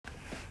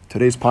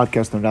Today's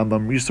podcast on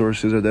Rambam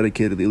resources are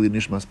dedicated to Ili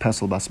Nishmas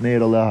Pesel Bas Meir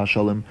Aleh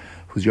HaShalom,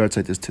 whose yard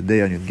site is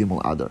today on Yud Gimel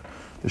Adar.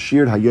 The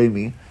Shir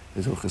Hayomi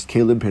is Hilchos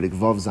Kelim Perek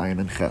Vav Zayin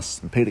and Ches.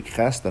 In Perek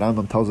Ches, the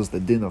Rambam tells us the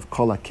din of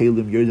Kol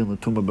HaKelim Yerdin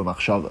L'Tumah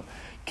B'Machshava.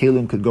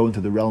 Kelim could go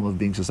into the realm of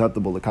being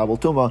susceptible to Kabul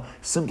Tumah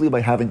simply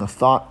by having a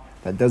thought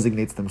that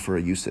designates them for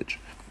a usage.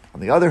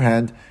 On the other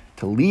hand,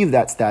 to leave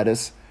that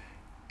status,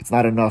 it's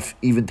not enough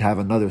even to have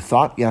another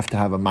thought, you have to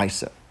have a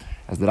Maisa.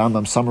 As the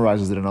Rambam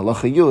summarizes it in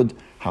Halacha Yud,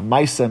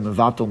 HaMaisa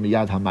mevatel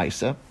miyad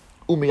HaMaisa,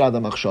 umiyad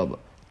HaMachshava.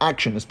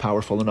 Action is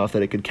powerful enough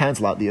that it could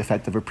cancel out the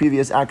effect of a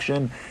previous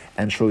action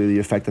and show you the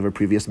effect of a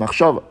previous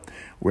machshava.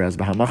 Whereas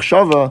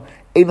b'hamachshava,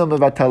 eino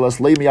mevatelas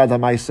le miyad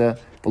HaMaisa,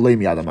 v'le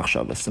miyad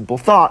HaMachshava. Simple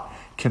thought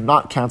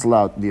cannot cancel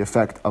out the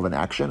effect of an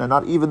action and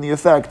not even the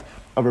effect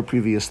of a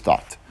previous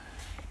thought.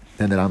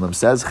 Then the Rambam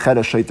says, Chera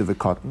sheita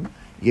v'katan,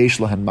 yesh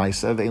lahen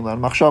maisa ve'ein lahen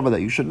machshava,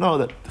 that you should know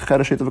that Chera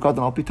sheita v'katan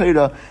al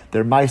piteira,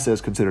 their maisa is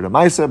considered a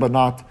maisa, but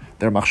not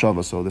their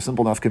machshava. So the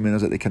simple nafkamin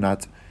is that they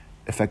cannot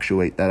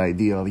effectuate that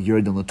idea of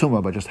yerdin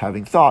l'tumah by just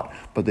having thought,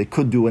 but they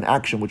could do an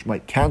action which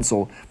might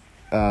cancel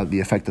the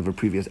effect of a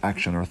previous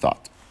action or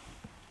thought.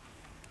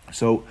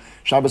 So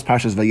Shabbos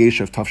Parshas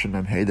Vayeshev Tavshin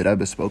Mem Hey, the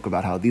Rebbe spoke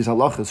about how these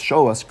halachas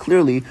show us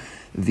clearly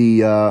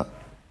the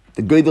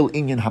Gedel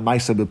Inyan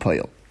HaMaisa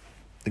B'Poel,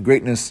 the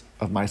greatness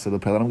of Maisa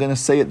B'Poel. And I'm going to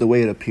say it the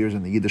way it appears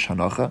in the Yiddish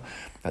Hanacha,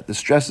 that the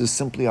stress is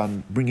simply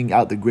on bringing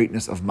out the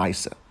greatness of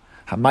Maisa.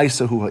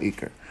 HaMaisa Hu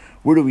Ha'ikar.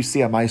 Where do we see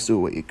HaMaisa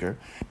Hu Ha'ikar?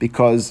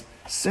 Because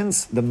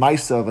since the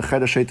Maisa of a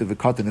Chera Sheita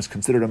V'Katan is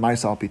considered a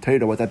Maisa Al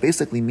Piteira, what that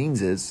basically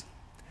means is,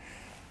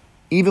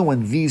 even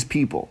when these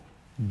people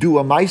do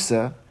a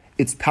Maisa,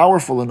 it's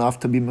powerful enough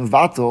to be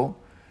mevatel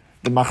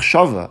the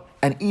machshava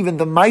and even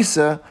the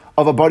maisa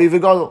of a body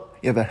v'gadol.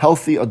 You have a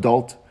healthy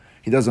adult,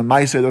 he does a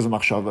maisa, he does a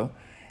machshava,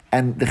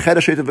 and the chera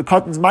sheita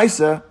v'katan's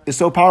maisa is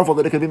so powerful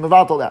that it can be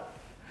mevatel that.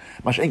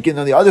 Mashenkin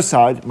on the other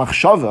side,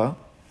 machshava,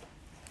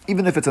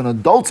 even if it's an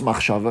adult's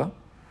machshava,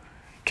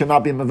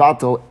 cannot be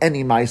mevatel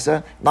any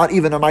maisa, not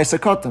even a maisa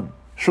katan,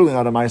 surely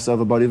not a maisa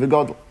of a body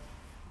v'gadol.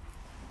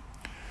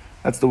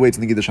 That's the way it's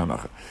in the Yiddish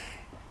Hanacha.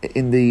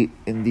 In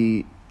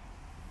the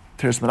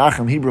Teres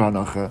Menachem Hebrew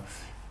Hanacha,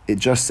 it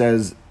just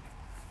says,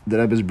 the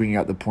Rebbe is bringing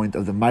out the point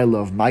of the Maila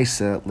of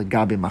Maisa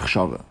Legabe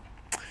Machshava.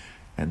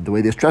 And the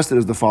way they stressed it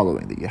is the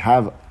following,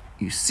 that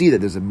you see that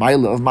there's a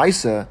Maila of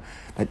Maisa,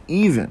 that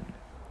even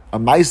a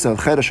Maisa of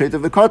Chera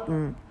Sheita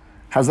V'Katan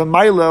has a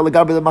Maila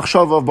Legabe the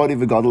Machshava of body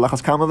V'Gadol,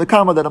 Lachas Kama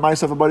V'Kama, that a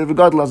Maisa of a body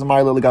V'Gadol has a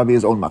Maila Legabe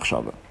his own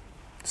Machshava.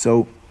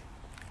 So,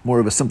 more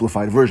of a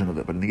simplified version of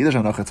it. But in the Yiddish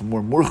Hanacha, it's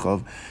more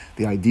murchav,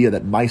 the idea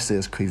that Maisa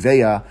is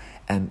Kriveya,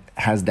 and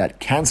has that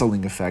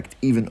cancelling effect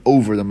even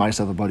over the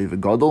Maisa of a body of a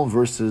Gadol,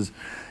 versus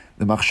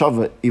the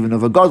Machshava, even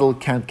of a Gadol,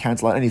 can't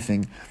cancel out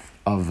anything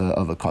of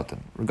a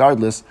Katan.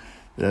 Regardless,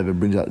 the Rebbe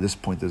brings out this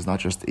point is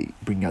not just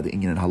bringing out the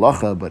Inyan and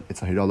Halacha, but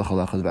it's a Hiralach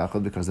Halachas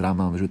V'Achad, because the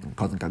Rambam is written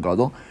Katan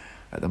Kagadol,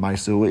 the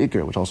Maisa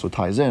Ikar, which also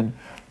ties in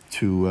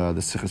to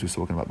the Sichas we've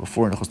spoken about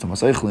before in Nechos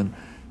Tomas Eichlin,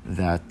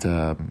 that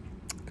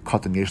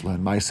Katan Yesh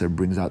Lahen Maisa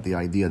brings out the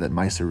idea that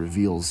Maisa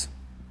reveals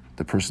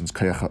the person's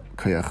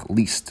koyach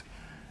least,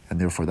 and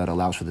therefore that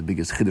allows for the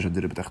biggest chiddush of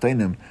Dirib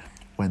B'Tachtenim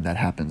when that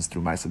happens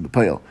through Maisa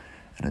B'Poel.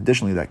 And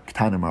additionally, that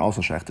Ktanim are also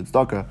shaykh to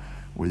Tzedakah,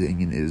 where the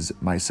Inyan is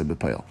Maisa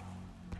B'Poel.